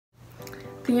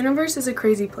The universe is a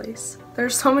crazy place. There are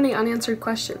so many unanswered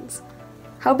questions.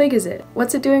 How big is it?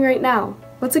 What's it doing right now?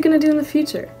 What's it going to do in the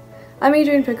future? I'm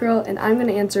Adrienne Pickerill, and I'm going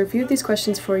to answer a few of these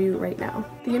questions for you right now.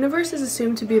 The universe is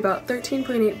assumed to be about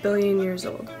 13.8 billion years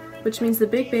old, which means the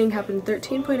Big Bang happened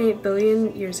 13.8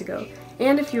 billion years ago,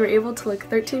 and if you were able to look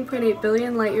 13.8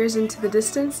 billion light years into the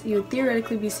distance, you would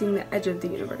theoretically be seeing the edge of the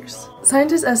universe.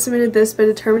 Scientists estimated this by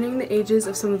determining the ages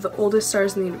of some of the oldest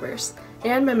stars in the universe,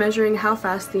 and by measuring how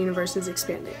fast the universe is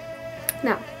expanding.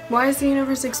 Now, why is the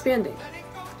universe expanding?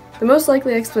 The most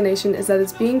likely explanation is that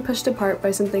it's being pushed apart by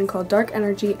something called dark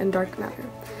energy and dark matter.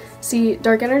 See,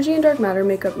 dark energy and dark matter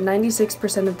make up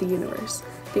 96% of the universe.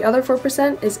 The other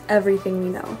 4% is everything we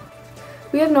know.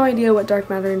 We have no idea what dark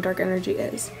matter and dark energy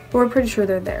is, but we're pretty sure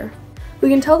they're there. We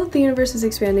can tell that the universe is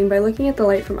expanding by looking at the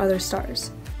light from other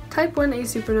stars. Type 1a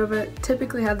supernova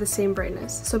typically have the same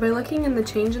brightness, so by looking in the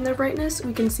change in their brightness,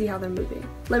 we can see how they're moving.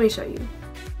 Let me show you.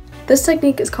 This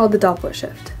technique is called the Doppler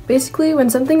shift. Basically, when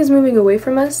something is moving away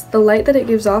from us, the light that it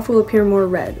gives off will appear more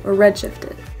red, or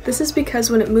redshifted. This is because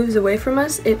when it moves away from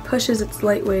us, it pushes its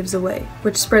light waves away,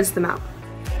 which spreads them out.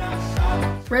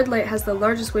 Red light has the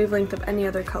largest wavelength of any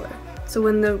other color, so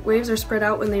when the waves are spread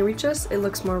out when they reach us, it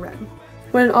looks more red.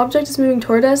 When an object is moving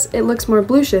toward us, it looks more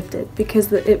blue shifted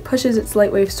because it pushes its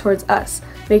light waves towards us,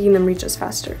 making them reach us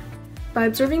faster. By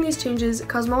observing these changes,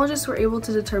 cosmologists were able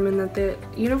to determine that the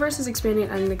universe is expanding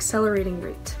at an accelerating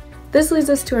rate. This leads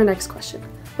us to our next question.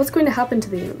 What's going to happen to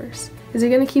the universe? Is it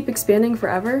going to keep expanding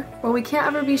forever? While we can't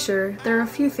ever be sure, there are a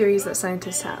few theories that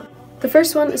scientists have. The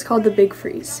first one is called the Big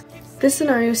Freeze. This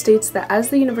scenario states that as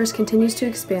the universe continues to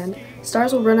expand,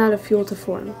 stars will run out of fuel to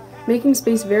form, making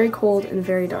space very cold and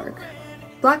very dark.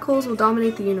 Black holes will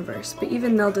dominate the universe, but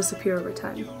even they'll disappear over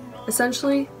time.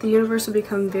 Essentially, the universe will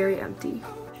become very empty.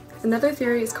 Another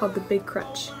theory is called the Big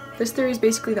Crunch. This theory is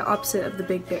basically the opposite of the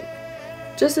Big Bang.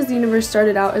 Just as the universe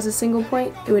started out as a single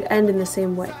point, it would end in the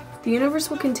same way. The universe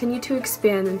will continue to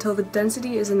expand until the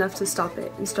density is enough to stop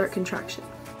it and start contraction.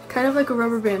 Kind of like a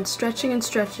rubber band stretching and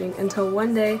stretching until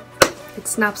one day, it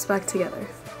snaps back together.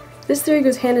 This theory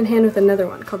goes hand in hand with another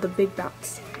one called the Big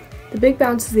Bounce. The Big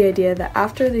Bounce is the idea that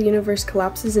after the universe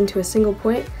collapses into a single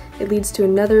point, it leads to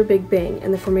another Big Bang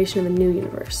and the formation of a new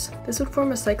universe. This would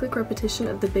form a cyclic repetition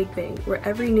of the Big Bang, where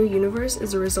every new universe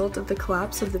is a result of the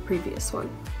collapse of the previous one.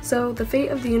 So the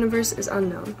fate of the universe is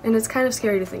unknown, and it's kind of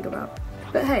scary to think about.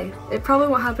 But hey, it probably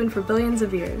won't happen for billions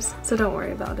of years, so don't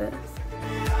worry about it.